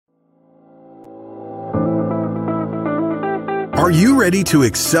Are you ready to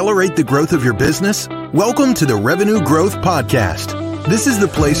accelerate the growth of your business? Welcome to the Revenue Growth Podcast. This is the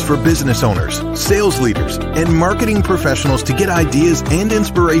place for business owners, sales leaders, and marketing professionals to get ideas and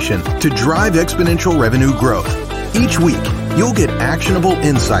inspiration to drive exponential revenue growth. Each week, you'll get actionable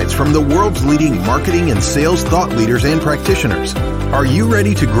insights from the world's leading marketing and sales thought leaders and practitioners. Are you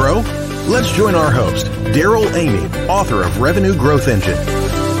ready to grow? Let's join our host, Daryl Amy, author of Revenue Growth Engine.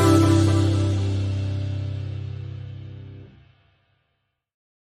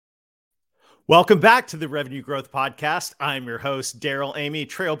 Welcome back to the Revenue Growth Podcast. I'm your host, Daryl Amy,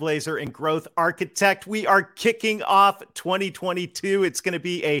 trailblazer and growth architect. We are kicking off 2022. It's going to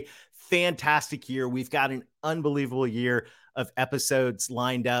be a fantastic year. We've got an unbelievable year of episodes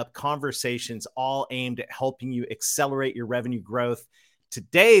lined up, conversations all aimed at helping you accelerate your revenue growth.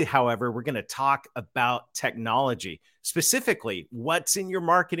 Today, however, we're going to talk about technology, specifically what's in your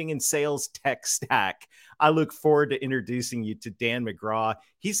marketing and sales tech stack. I look forward to introducing you to Dan McGraw.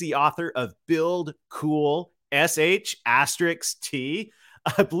 He's the author of Build Cool, SH*T,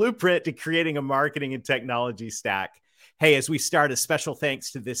 a blueprint to creating a marketing and technology stack. Hey, as we start, a special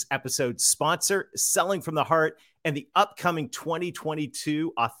thanks to this episode's sponsor, Selling from the Heart, and the upcoming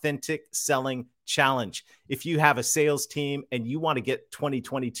 2022 Authentic Selling Challenge. If you have a sales team and you want to get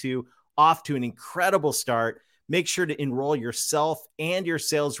 2022 off to an incredible start, make sure to enroll yourself and your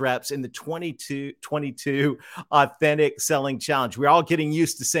sales reps in the 2022 Authentic Selling Challenge. We're all getting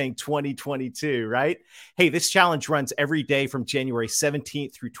used to saying 2022, right? Hey, this challenge runs every day from January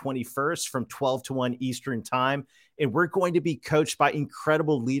 17th through 21st from 12 to 1 Eastern Time. And we're going to be coached by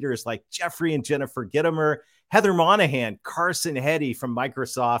incredible leaders like Jeffrey and Jennifer Gitomer, Heather Monahan, Carson Heddy from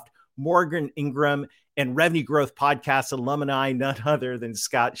Microsoft, Morgan Ingram, and Revenue Growth Podcast alumni, none other than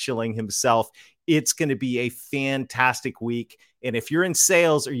Scott Schilling himself. It's going to be a fantastic week. And if you're in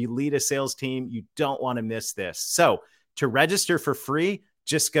sales or you lead a sales team, you don't want to miss this. So to register for free,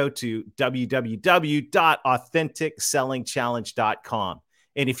 just go to www.AuthenticSellingChallenge.com.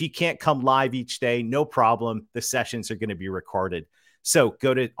 And if you can't come live each day, no problem. The sessions are going to be recorded. So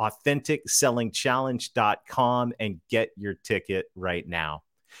go to AuthenticSellingChallenge.com and get your ticket right now.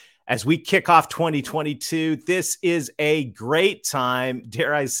 As we kick off 2022, this is a great time,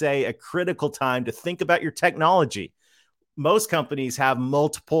 dare I say, a critical time to think about your technology. Most companies have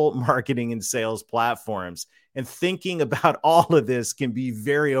multiple marketing and sales platforms, and thinking about all of this can be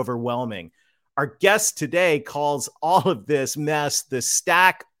very overwhelming. Our guest today calls all of this mess the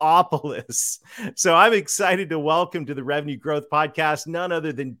Stackopolis. So I'm excited to welcome to the Revenue Growth Podcast none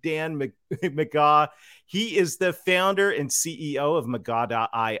other than Dan McGaw. He is the founder and CEO of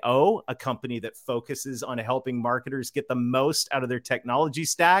McGaw.io, a company that focuses on helping marketers get the most out of their technology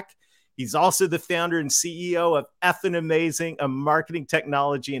stack. He's also the founder and CEO of Effin' Amazing, a marketing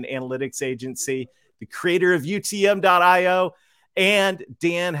technology and analytics agency, the creator of UTM.io. And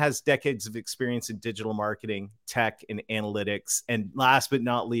Dan has decades of experience in digital marketing, tech, and analytics. And last but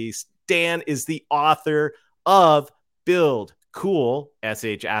not least, Dan is the author of Build Cool,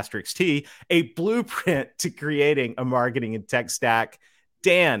 SH*T, a blueprint to creating a marketing and tech stack.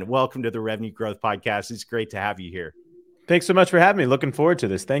 Dan, welcome to the Revenue Growth Podcast. It's great to have you here. Thanks so much for having me. Looking forward to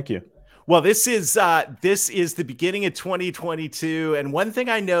this. Thank you. Well, this is the beginning of 2022. And one thing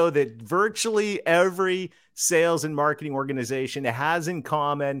I know that virtually every sales and marketing organization has in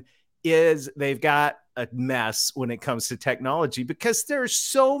common is they've got a mess when it comes to technology, because there's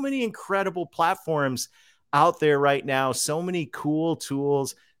so many incredible platforms out there right now, so many cool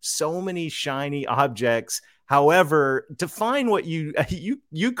tools, so many shiny objects. However, define what you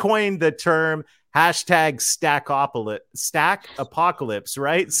coined the term #Stackopolis,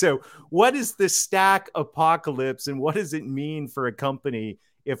 right? So what is the stack apocalypse, and what does it mean for a company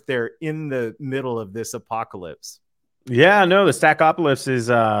if they're in the middle of this apocalypse? Yeah, no, the Stackopolis is,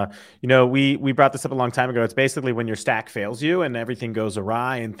 we brought this up a long time ago. It's basically when your stack fails you and everything goes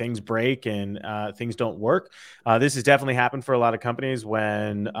awry and things break and things don't work. This has definitely happened for a lot of companies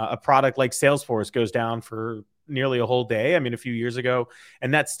when a product like Salesforce goes down for nearly a whole day. I mean, a few years ago,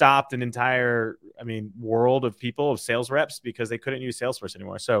 and that stopped an entire, world of people, of sales reps, because they couldn't use Salesforce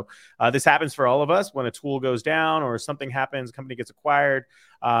anymore. So this happens for all of us when a tool goes down or something happens, a company gets acquired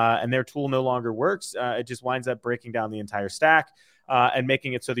and their tool no longer works. It just winds up breaking down the entire stack and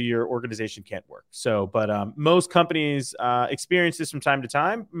making it so that your organization can't work. So, but most companies experience this from time to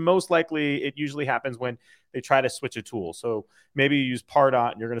time. Most likely, it usually happens when they try to switch a tool. So maybe you use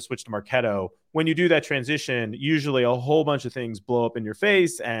Pardot and you're going to switch to Marketo. When you do that transition, usually a whole bunch of things blow up in your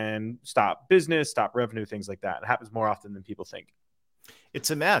face and stop business, stop revenue, things like that. It happens more often than people think. It's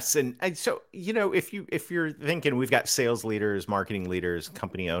a mess. And so, if you're thinking we've got sales leaders, marketing leaders,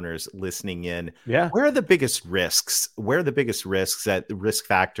 company owners listening in, Yeah. where are the biggest risks? Where are the biggest risks, that risk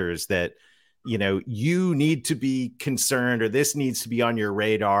factors that, you need to be concerned, or this needs to be on your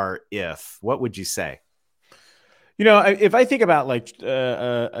radar? What would you say? If I think about like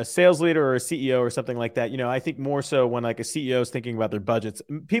a sales leader or a CEO or something like that, I think more so when like a CEO is thinking about their budgets,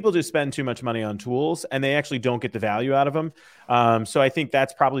 people just spend too much money on tools and they actually don't get the value out of them. So I think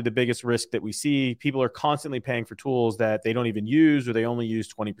that's probably the biggest risk that we see. People are constantly paying for tools that they don't even use, or they only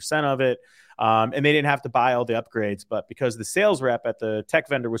use 20% of it. And they didn't have to buy all the upgrades, but because the sales rep at the tech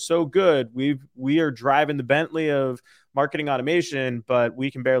vendor was so good, we are driving the Bentley of marketing automation, but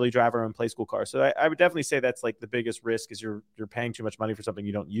we can barely drive our own play school car. So I would definitely say that's like the biggest risk, is you're paying too much money for something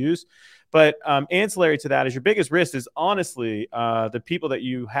you don't use. But ancillary to that is your biggest risk is honestly the people that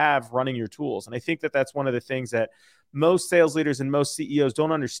you have running your tools. And I think that that's one of the things that most sales leaders and most CEOs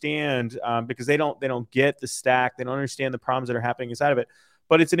don't understand, because they don't get the stack. They don't understand the problems that are happening inside of it.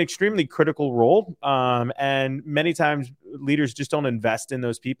 But it's an extremely critical role. And many times leaders just don't invest in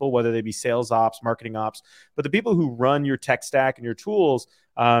those people, whether they be sales ops, marketing ops. But the people who run your tech stack and your tools,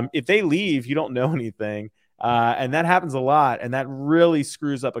 if they leave, you don't know anything. And that happens a lot. And that really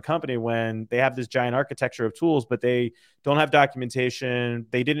screws up a company when they have this giant architecture of tools, but they don't have documentation.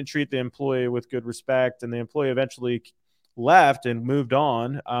 They didn't treat the employee with good respect, and the employee eventually left and moved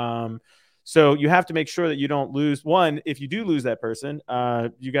on. So you have to make sure that you don't lose. One, if you do lose that person,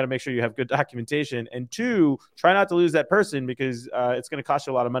 you got to make sure you have good documentation. And two, try not to lose that person, because it's going to cost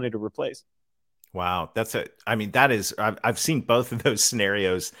you a lot of money to replace. Wow. I've seen both of those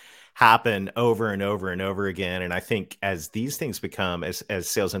scenarios happen over and over and over again. And I think as these things become, as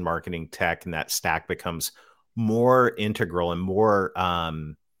sales and marketing tech and that stack becomes more integral and more,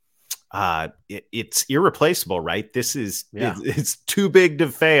 it's irreplaceable, right? It's too big to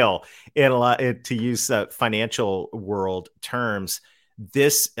fail to use financial world terms.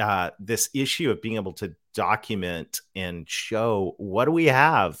 This issue of being able to document and show, what do we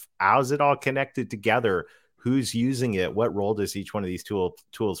have? How's it all connected together? Who's using it? What role does each one of these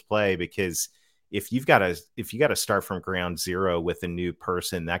tools play? Because if you got to start from ground zero with a new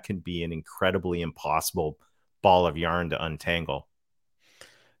person, that can be an incredibly impossible ball of yarn to untangle.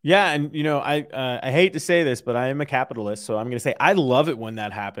 Yeah. And, I hate to say this, but I am a capitalist. So I'm going to say I love it when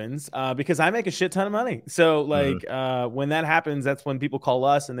that happens, because I make a shit ton of money. So when that happens, that's when people call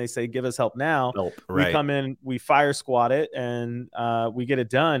us and they say, give us help now. Right. We come in, we fire squad it, and we get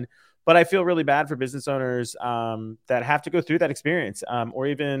it done. But I feel really bad for business owners that have to go through that experience, or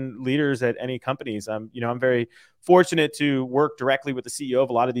even leaders at any companies. I'm very fortunate to work directly with the CEO of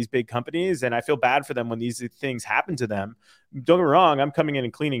a lot of these big companies, and I feel bad for them when these things happen to them. Don't get me wrong, I'm coming in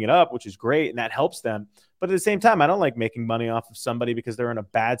and cleaning it up, which is great, and that helps them. But at the same time, I don't like making money off of somebody because they're in a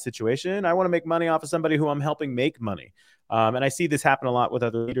bad situation. I want to make money off of somebody who I'm helping make money. And I see this happen a lot with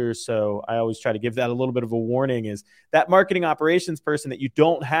other leaders. So I always try to give that a little bit of a warning, is that marketing operations person that you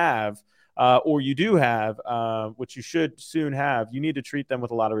don't have, or you do have, which you should soon have, you need to treat them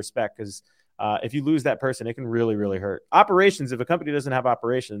with a lot of respect, because if you lose that person, it can really, really hurt. Operations, if a company doesn't have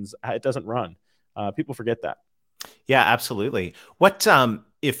operations, it doesn't run. People forget that. Yeah, absolutely. What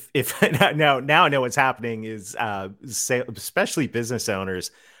if now I know what's happening is especially business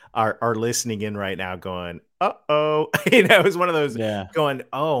owners are listening in right now going, uh-oh, it's one of those going,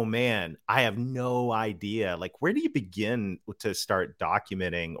 oh man, I have no idea. Like, where do you begin to start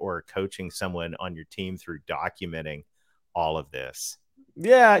documenting or coaching someone on your team through documenting all of this?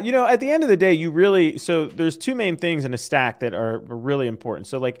 Yeah, at the end of the day, so there's two main things in a stack that are really important.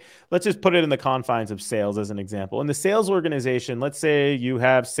 So let's just put it in the confines of sales as an example. In the sales organization, let's say you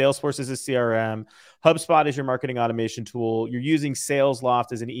have Salesforce as a CRM, HubSpot is your marketing automation tool. You're using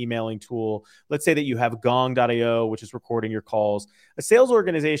SalesLoft as an emailing tool. Let's say that you have Gong.io, which is recording your calls. A sales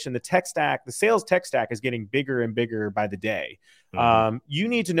organization, the sales tech stack is getting bigger and bigger by the day. Mm-hmm. You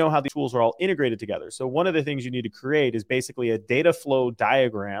need to know how these tools are all integrated together. So one of the things you need to create is basically a data flow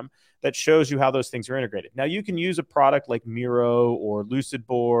diagram that shows you how those things are integrated. Now, you can use a product like Miro or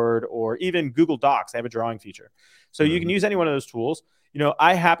Lucidboard or even Google Docs. They have a drawing feature. So you can use any one of those tools.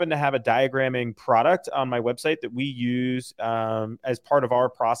 I happen to have a diagramming product on my website that we use as part of our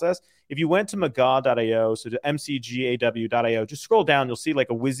process. If you went to Magaw.io, so to mcgaw.io, just scroll down, you'll see like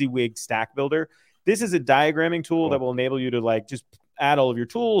a WYSIWYG stack builder. This is a diagramming tool that will enable you to just add all of your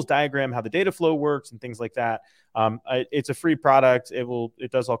tools, diagram how the data flow works and things like that. It's a free product.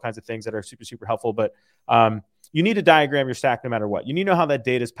 It does all kinds of things that are super, super helpful, but you need to diagram your stack no matter what. You need to know how that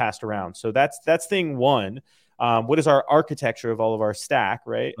data is passed around. So that's thing one. What is our architecture of all of our stack,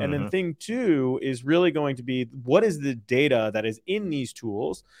 right? And then thing two is really going to be, what is the data that is in these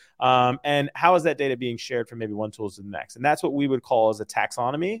tools? And how is that data being shared from maybe one tool to the next? And that's what we would call as a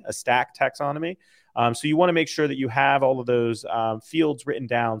taxonomy, a stack taxonomy. So you want to make sure that you have all of those fields written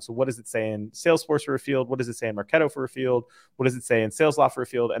down. So what does it say in Salesforce for a field? What does it say in Marketo for a field? What does it say in SalesLoft for a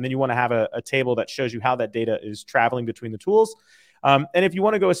field? And then you want to have a table that shows you how that data is traveling between the tools. And if you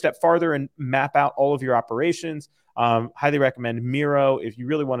want to go a step farther and map out all of your operations, highly recommend Miro. If you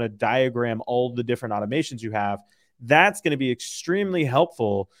really want to diagram all the different automations you have, that's going to be extremely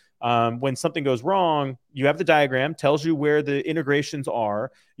helpful. When something goes wrong, you have the diagram, tells you where the integrations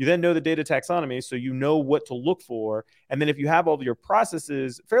are. You then know the data taxonomy, so you know what to look for. And then if you have all of your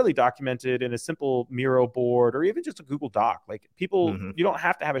processes fairly documented in a simple Miro board or even just a Google Doc, like people, you don't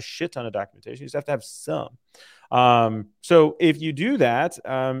have to have a shit ton of documentation. You just have to have some. So if you do that,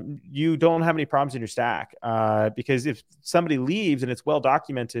 you don't have any problems in your stack, because if somebody leaves and it's well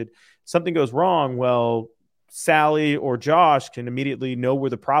documented, something goes wrong, well, Sally or Josh can immediately know where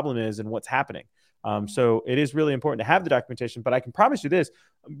the problem is and what's happening. So it is really important to have the documentation, but I can promise you this,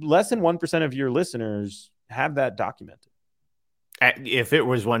 less than 1% of your listeners have that documented. If it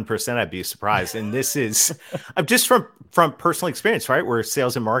was 1%, I'd be surprised. And this is just from personal experience, right? We're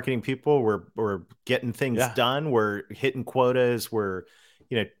sales and marketing people. We're getting things done. We're hitting quotas. We're,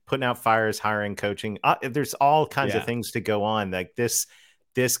 putting out fires, hiring, coaching. There's all kinds of things to go on. Like this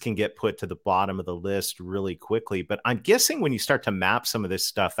can get put to the bottom of the list really quickly. But I'm guessing when you start to map some of this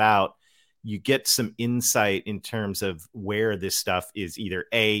stuff out, you get some insight in terms of where this stuff is either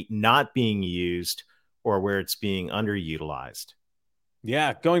not being used or where it's being underutilized.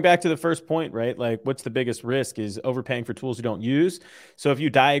 Yeah. Going back to the first point, right? Like what's the biggest risk is overpaying for tools you don't use. So if you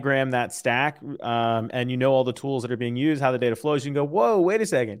diagram that stack and you know all the tools that are being used, how the data flows, you can go, whoa, wait a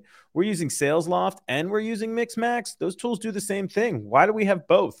second. We're using SalesLoft and we're using Mixmax. Those tools do the same thing. Why do we have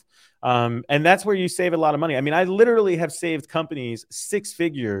both? And that's where you save a lot of money. I mean, I literally have saved companies 6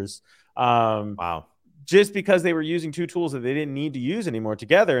 figures. Wow. Just because they were using 2 tools that they didn't need to use anymore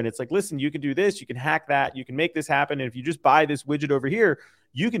together. And it's like, listen, you can do this, you can hack that, you can make this happen. And if you just buy this widget over here,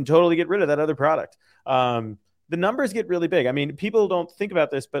 you can totally get rid of that other product. The numbers get really big. I mean, people don't think about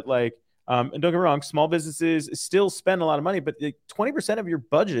this, but and don't get me wrong, small businesses still spend a lot of money, but 20% of your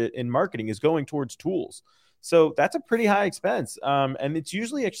budget in marketing is going towards tools. So that's a pretty high expense. And it's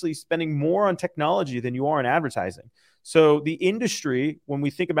usually actually spending more on technology than you are in advertising. So the industry, when we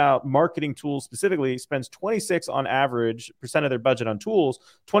think about marketing tools specifically, spends 26 on average % of their budget on tools,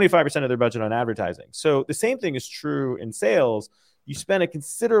 25% of their budget on advertising. So the same thing is true in sales. You spend a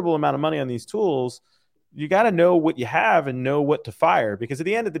considerable amount of money on these tools. You got to know what you have and know what to fire, because at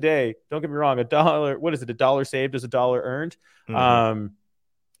the end of the day, don't get me wrong, a dollar saved is a dollar earned.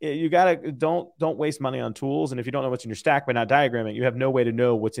 You got to don't waste money on tools. And if you don't know what's in your stack by not diagramming, you have no way to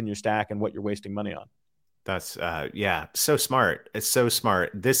know what's in your stack and what you're wasting money on. That's so smart. It's so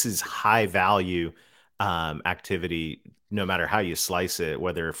smart. This is high value activity, no matter how you slice it,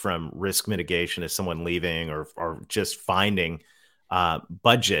 whether from risk mitigation as someone leaving or just finding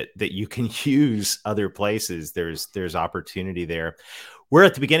budget that you can use other places. There's opportunity there. We're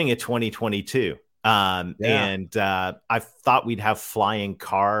at the beginning of 2022. And I thought we'd have flying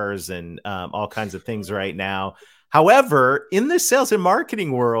cars and all kinds of things right now. However, in the sales and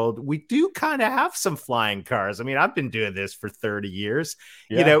marketing world, we do kind of have some flying cars. I mean, I've been doing this for 30 years.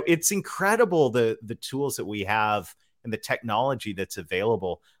 Yeah. It's incredible the tools that we have and the technology that's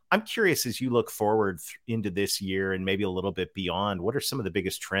available. I'm curious, as you look forward into this year and maybe a little bit beyond, what are some of the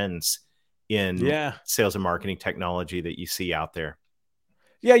biggest trends in sales and marketing technology that you see out there?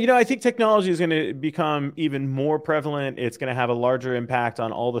 Yeah, I think technology is going to become even more prevalent. It's going to have a larger impact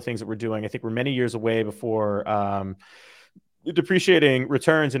on all the things that we're doing. I think we're many years away before depreciating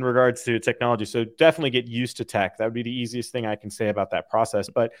returns in regards to technology. So definitely get used to tech. That would be the easiest thing I can say about that process.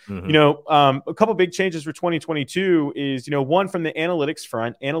 But, a couple big changes for 2022 is, one, from the analytics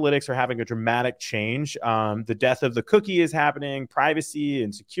front, analytics are having a dramatic change. The death of the cookie is happening, privacy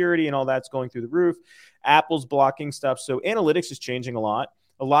and security and all that's going through the roof. Apple's blocking stuff. So analytics is changing a lot.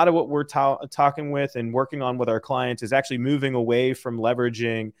 A lot of what we're talking with and working on with our clients is actually moving away from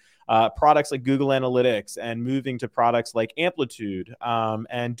leveraging products like Google Analytics and moving to products like Amplitude,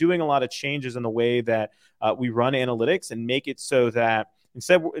 and doing a lot of changes in the way that we run analytics and make it so that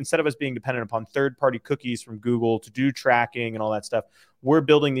instead of us being dependent upon third-party cookies from Google to do tracking and all that stuff, we're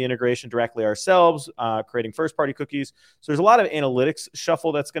building the integration directly ourselves, creating first-party cookies. So there's a lot of analytics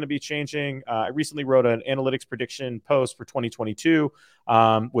shuffle that's going to be changing. I recently wrote an analytics prediction post for 2022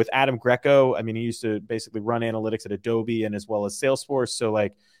 with Adam Greco. I mean, he used to basically run analytics at Adobe and as well as Salesforce. So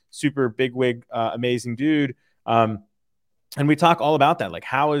super bigwig, amazing dude. And we talk all about that, like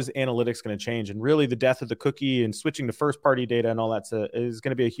how is analytics going to change? And really the death of the cookie and switching to first party data and all that is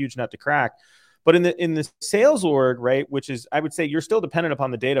going to be a huge nut to crack. But in the sales org, right, which is, I would say you're still dependent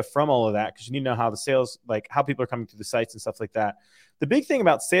upon the data from all of that because you need to know how the sales, like how people are coming to the sites and stuff like that. The big thing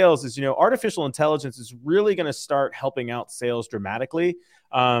about sales is, artificial intelligence is really going to start helping out sales dramatically.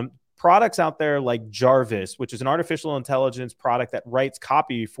 Products out there like Jarvis, which is an artificial intelligence product that writes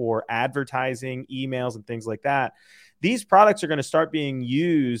copy for advertising, emails, and things like that. These products are going to start being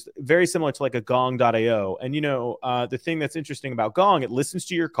used very similar to like a Gong.io. And, the thing that's interesting about Gong, it listens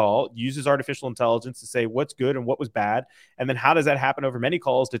to your call, uses artificial intelligence to say what's good and what was bad. And then how does that happen over many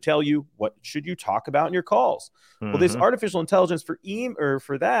calls to tell you what should you talk about in your calls? Mm-hmm. Well, this artificial intelligence for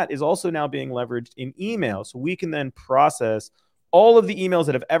that is also now being leveraged in email. So we can then process all of the emails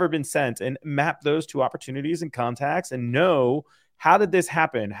that have ever been sent and map those to opportunities and contacts and know, how did this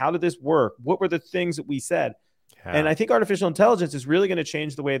happen? How did this work? What were the things that we said? Yeah. And I think artificial intelligence is really going to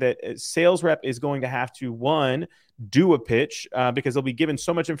change the way that a sales rep is going to have to, one, do a pitch because they'll be given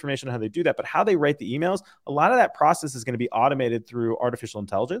so much information on how they do that, but how they write the emails, a lot of that process is going to be automated through artificial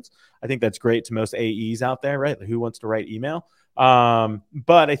intelligence. I think that's great to most AEs out there, right? Like, who wants to write email?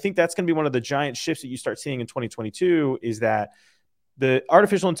 But I think that's going to be one of the giant shifts that you start seeing in 2022 is that the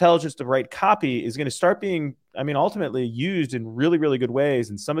artificial intelligence to write copy is going to start being, ultimately used in really, really good ways.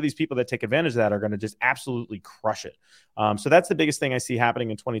 And some of these people that take advantage of that are going to just absolutely crush it. So that's the biggest thing I see happening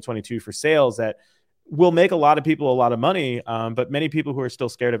in 2022 for sales that will make a lot of people a lot of money. But many people who are still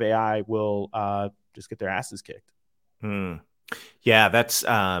scared of AI will just get their asses kicked. Yeah, that's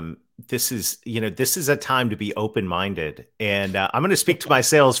this is a time to be open-minded. And I'm going to speak to my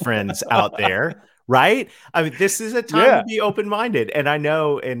sales friends out there. Right? This is a time to be open-minded. And I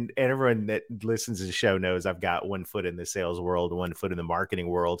know, and everyone that listens to the show knows I've got one foot in the sales world, one foot in the marketing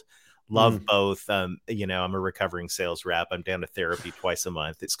world. Love both. I'm a recovering sales rep. I'm down to therapy twice a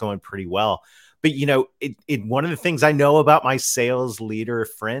month. It's going pretty well. But, one of the things I know about my sales leader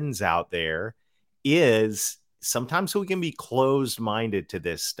friends out there is sometimes we can be closed-minded to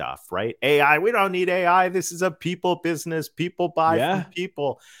this stuff, right? AI, we don't need AI. This is a people business. People buy from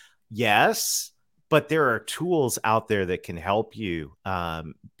people. Yes. But there are tools out there that can help you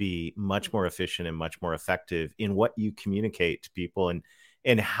be much more efficient and much more effective in what you communicate to people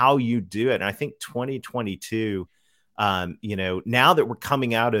and how you do it. And I think 2022, now that we're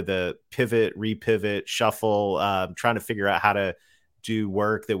coming out of the pivot, repivot, shuffle, trying to figure out how to do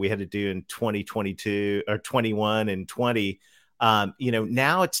work that we had to do in 2022 or 21 and 20,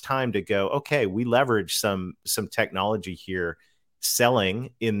 now it's time to go, okay, we leverage some technology here.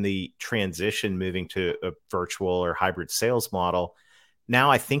 Selling in the transition, moving to a virtual or hybrid sales model. Now,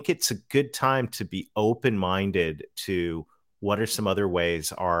 I think it's a good time to be open-minded to what are some other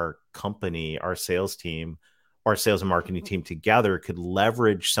ways our company, our sales team, our sales and marketing team together could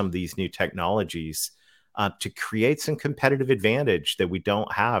leverage some of these new technologies to create some competitive advantage that we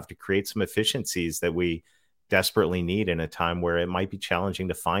don't have, to create some efficiencies that we desperately need in a time where it might be challenging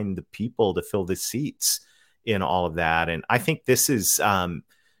to find the people to fill the seats in all of that. And I think this is,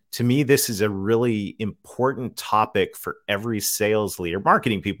 to me, this is a really important topic for every sales leader,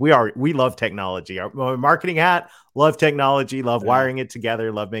 marketing people. We love technology. Our marketing hat, love technology, love wiring it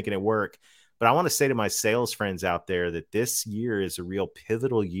together, love making it work. But I want to say to my sales friends out there that this year is a real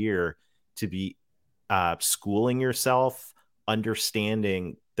pivotal year to be schooling yourself,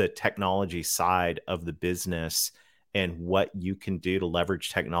 understanding the technology side of the business and what you can do to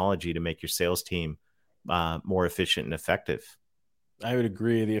leverage technology to make your sales team more efficient and effective. I would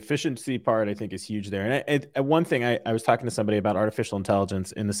agree. The efficiency part, I think, is huge there. And one thing, I was talking to somebody about artificial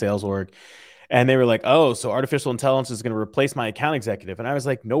intelligence in the sales org, and they were like, "Oh, so artificial intelligence is going to replace my account executive?" And I was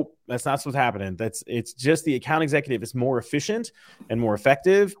like, "Nope, that's not what's happening. It's just the account executive is more efficient and more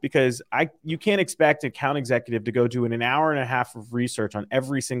effective because you can't expect account executive to go do an hour and a half of research on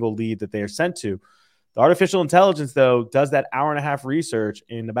every single lead that they are sent to. The artificial intelligence, though, does that hour and a half research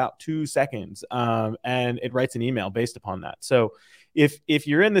in about 2 seconds, and it writes an email based upon that. So if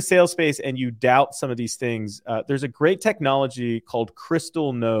you're in the sales space and you doubt some of these things, there's a great technology called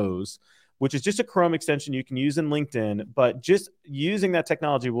Crystal Knows, which is just a Chrome extension you can use in LinkedIn, but just using that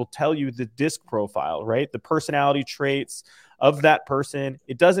technology will tell you the DISC profile, right? The personality traits of that person.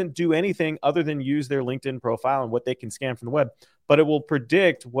 It doesn't do anything other than use their LinkedIn profile and what they can scan from the web, but it will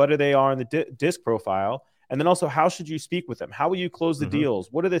predict what they are in the DISC profile. And then also, how should you speak with them? How will you close the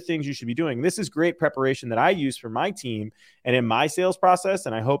deals? What are the things you should be doing? This is great preparation that I use for my team and in my sales process,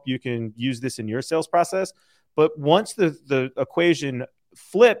 and I hope you can use this in your sales process. But once the equation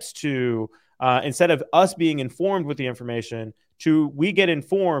flips to instead of us being informed with the information we get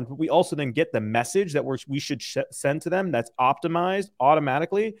informed, but we also then get the message that we should send to them that's optimized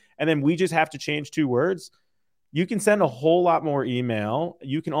automatically. And then we just have to change 2 words. You can send a whole lot more email.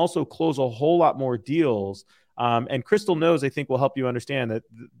 You can also close a whole lot more deals. And Crystal Knows, I think, will help you understand that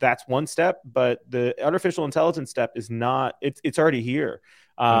that's one step, but the artificial intelligence step is not, it's already here.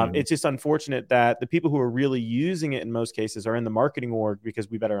 It's just unfortunate that the people who are really using it in most cases are in the marketing org because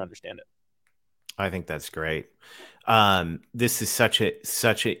we better understand it. I think that's great. This is such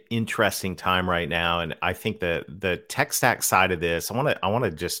an interesting time right now. And I think the tech stack side of this, I want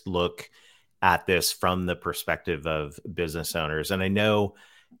to just look at this from the perspective of business owners. And I know,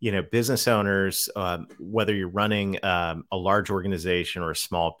 business owners, whether you're running a large organization or a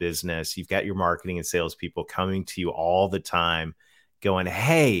small business, you've got your marketing and sales people coming to you all the time going,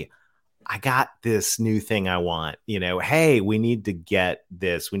 hey, I got this new thing I want, hey, we need to get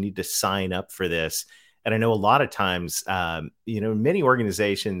this, we need to sign up for this. And I know a lot of times, many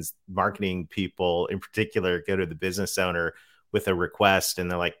organizations, marketing people in particular, go to the business owner with a request and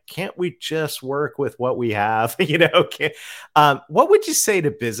they're like, can't we just work with what we have? What would you say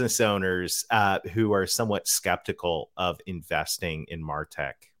to business owners who are somewhat skeptical of investing in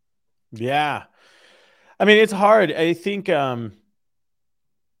MarTech? Yeah. I mean, it's hard. I think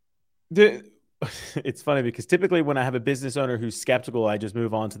it's funny because typically when I have a business owner who's skeptical, I just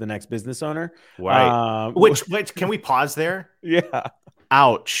move on to the next business owner. Right. Which can we pause there? Yeah.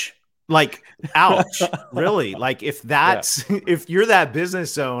 Ouch. Like, ouch, really? Like, if if you're that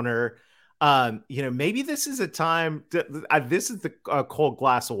business owner, maybe this is a time this is the cold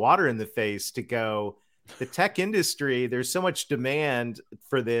glass of water in the face to go, the tech industry, there's so much demand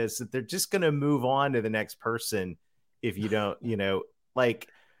for this that they're just going to move on to the next person. If you don't,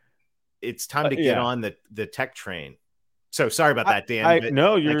 it's time to get on the tech train. So sorry about that, Dan.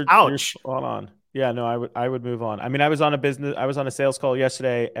 You're spot on. Yeah, no, I would move on. I mean, I was on a sales call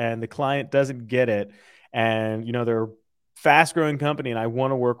yesterday and the client doesn't get it. And, they're a fast growing company and I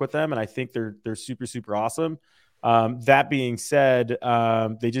want to work with them. And I think they're super, super awesome. That being said,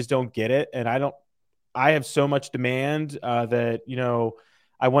 they just don't get it. And I have so much demand that,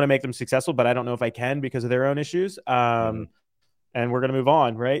 I want to make them successful, but I don't know if I can because of their own issues. And we're going to move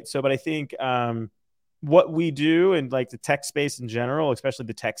on. Right. So, but I think, what we do in like the tech space in general, especially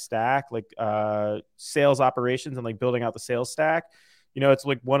the tech stack, like sales operations and like building out the sales stack, it's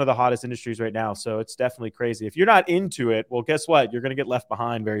like one of the hottest industries right now. So it's definitely crazy. If you're not into it, well, guess what? You're going to get left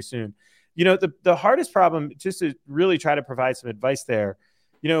behind very soon. The hardest problem, just to really try to provide some advice there,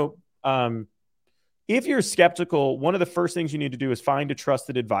 if you're skeptical, one of the first things you need to do is find a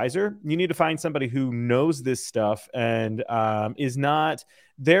trusted advisor. You need to find somebody who knows this stuff and is not,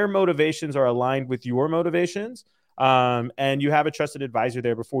 their motivations are aligned with your motivations. And you have a trusted advisor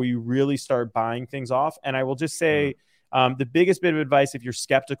there before you really start buying things off. And I will just say the biggest bit of advice, if you're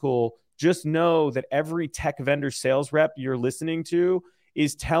skeptical, just know that every tech vendor sales rep you're listening to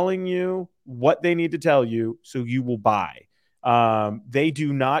is telling you what they need to tell you so you will buy. They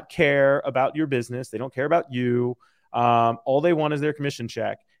do not care about your business. They don't care about you. All they want is their commission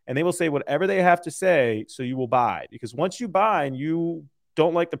check, and they will say whatever they have to say so you will buy. Because once you buy and you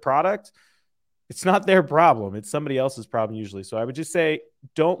don't like the product, it's not their problem. It's somebody else's problem usually. So I would just say,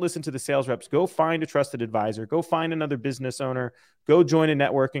 don't listen to the sales reps. Go find a trusted advisor. Go find another business owner. Go join a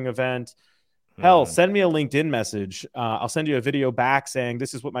networking event. Hell, send me a LinkedIn message. I'll send you a video back saying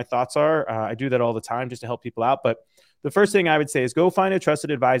this is what my thoughts are. I do that all the time just to help people out. But the first thing I would say is go find a trusted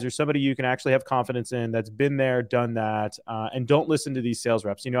advisor, somebody you can actually have confidence in that's been there, done that, and don't listen to these sales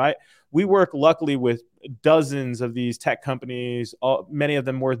reps. We work luckily with dozens of these tech companies, many of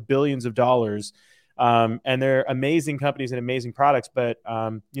them worth billions of dollars, and they're amazing companies and amazing products. But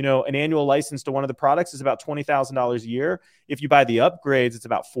an annual license to one of the products is about $20,000 a year. If you buy the upgrades, it's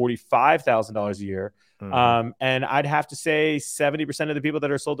about $45,000 a year. And I'd have to say 70% of the people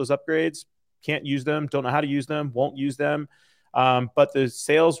that are sold those upgrades can't use them, don't know how to use them, won't use them. But the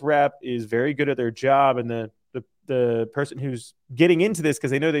sales rep is very good at their job. And the person who's getting into this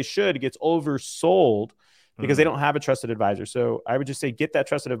because they know they should gets oversold because they don't have a trusted advisor. So I would just say get that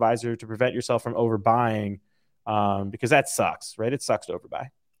trusted advisor to prevent yourself from overbuying because that sucks, right? It sucks to overbuy.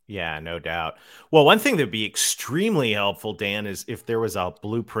 Yeah, no doubt. Well, one thing that'd be extremely helpful, Dan, is if there was a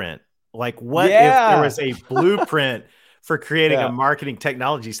blueprint. Like if there was a blueprint for creating a marketing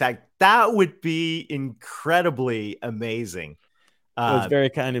technology stack? That would be incredibly amazing. It was very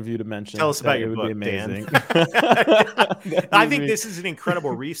kind of you to mention. Tell us about your book, Dan. I think this is an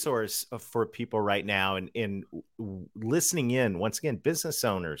incredible resource for people right now. And listening in, once again, business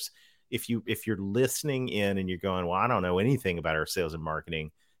owners, if you're listening in and you're going, well, I don't know anything about our sales and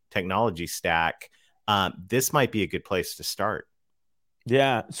marketing technology stack, this might be a good place to start.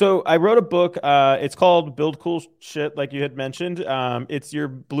 Yeah. So I wrote a book. It's called Build Cool Shit, like you had mentioned. It's your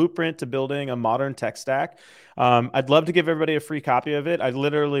blueprint to building a modern tech stack. I'd love to give everybody a free copy of it. I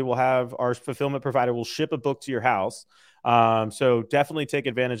literally will have our fulfillment provider will ship a book to your house. So definitely take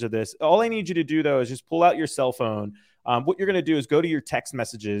advantage of this. All I need you to do, though, is just pull out your cell phone. What you're going to do is go to your text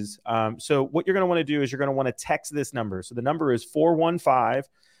messages. So what you're going to want to do is you're going to want to text this number. So the number is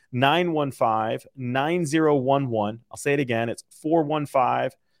 415-915-9011. I'll say it again. It's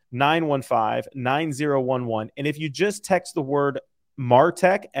 415-915-9011. And if you just text the word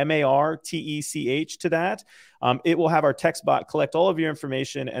MarTech, MarTech to that, it will have our text bot collect all of your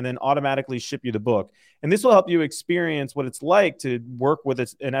information and then automatically ship you the book. And this will help you experience what it's like to work with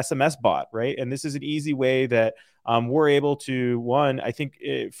an SMS bot, right? And this is an easy way that we're able to, one, I think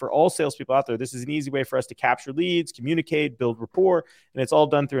for all salespeople out there, this is an easy way for us to capture leads, communicate, build rapport, and it's all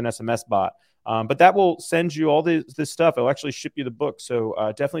done through an SMS bot. But that will send you all this stuff. It'll actually ship you the book. So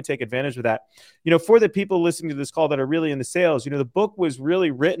definitely take advantage of that. For the people listening to this call that are really into sales, the book was really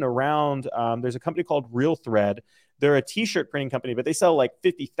written around, there's a company called Real Thread. They're a t-shirt printing company, but they sell like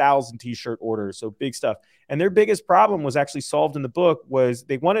 50,000 t-shirt orders. So big stuff. And their biggest problem was actually solved in the book was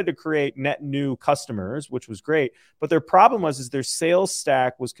they wanted to create net new customers, which was great. But their problem was their sales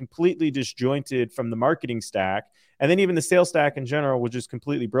stack was completely disjointed from the marketing stack. And then even the sales stack in general was just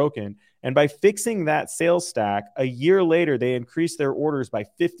completely broken. And by fixing that sales stack, a year later, they increased their orders by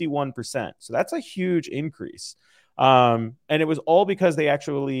 51%. So that's a huge increase. And it was all because they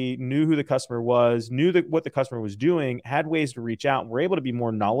actually knew who the customer was, knew what the customer was doing, had ways to reach out, and were able to be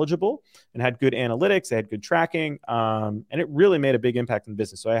more knowledgeable and had good analytics. They had good tracking. And it really made a big impact in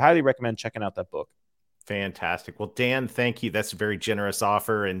business. So I highly recommend checking out that book. Fantastic. Well, Dan, thank you. That's a very generous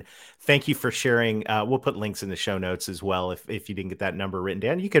offer. And thank you for sharing. We'll put links in the show notes as well. If you didn't get that number written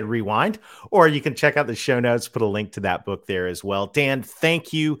down, you could rewind or you can check out the show notes, put a link to that book there as well. Dan,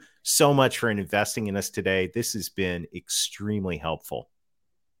 thank you so much for investing in us today. This has been extremely helpful.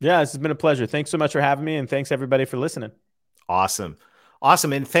 Yeah, this has been a pleasure. Thanks so much for having me. And thanks everybody for listening. Awesome.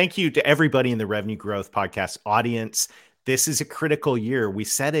 And thank you to everybody in the Revenue Growth Podcast audience. This is a critical year. We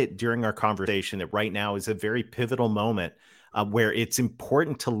said it during our conversation that right now is a very pivotal moment where it's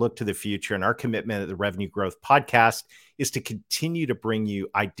important to look to the future. And our commitment at the Revenue Growth Podcast is to continue to bring you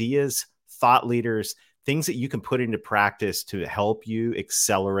ideas, thought leaders, things that you can put into practice to help you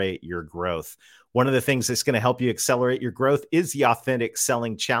accelerate your growth. One of the things that's going to help you accelerate your growth is the Authentic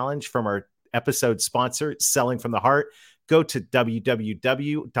Selling Challenge from our episode sponsor, Selling from the Heart. Go to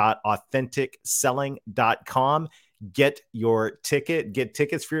www.authenticselling.com. Get your ticket, get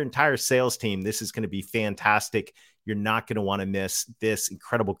tickets for your entire sales team. This is going to be fantastic. You're not going to want to miss this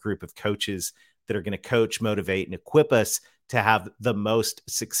incredible group of coaches that are going to coach, motivate, and equip us to have the most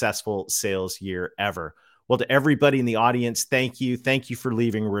successful sales year ever. Well, to everybody in the audience, thank you. Thank you for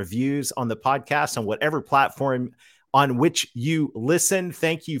leaving reviews on the podcast on whatever platform on which you listen.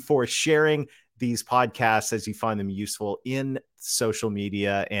 Thank you for sharing these podcasts as you find them useful in social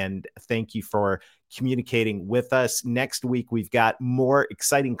media. And thank you for communicating with us. Next week, we've got more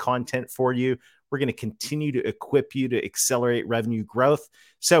exciting content for you. We're going to continue to equip you to accelerate revenue growth.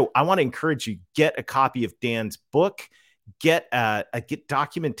 So I want to encourage you, get a copy of Dan's book, get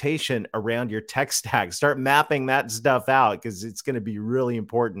documentation around your tech stack, start mapping that stuff out because it's going to be really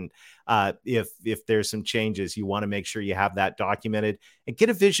important. If there's some changes, you want to make sure you have that documented and get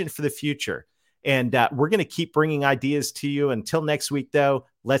a vision for the future. And we're going to keep bringing ideas to you. Until next week, though,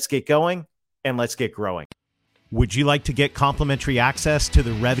 let's get going and let's get growing. Would you like to get complimentary access to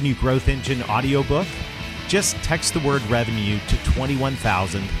the Revenue Growth Engine audiobook? Just text the word revenue to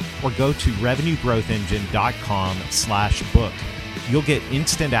 21,000 or go to revenuegrowthengine.com/book. You'll get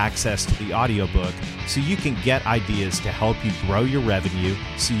instant access to the audiobook so you can get ideas to help you grow your revenue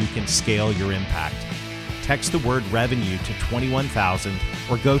so you can scale your impact. Text the word revenue to 21,000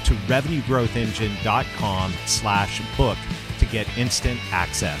 or go to revenuegrowthengine.com/book to get instant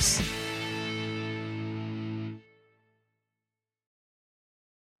access.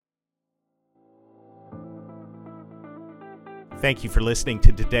 Thank you for listening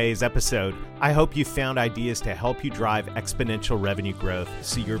to today's episode. I hope you found ideas to help you drive exponential revenue growth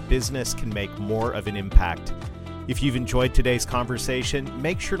so your business can make more of an impact. If you've enjoyed today's conversation,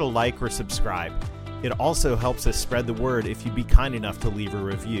 make sure to like or subscribe. It also helps us spread the word if you'd be kind enough to leave a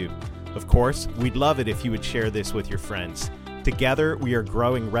review. Of course, we'd love it if you would share this with your friends. Together, we are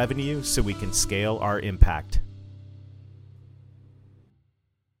growing revenue so we can scale our impact.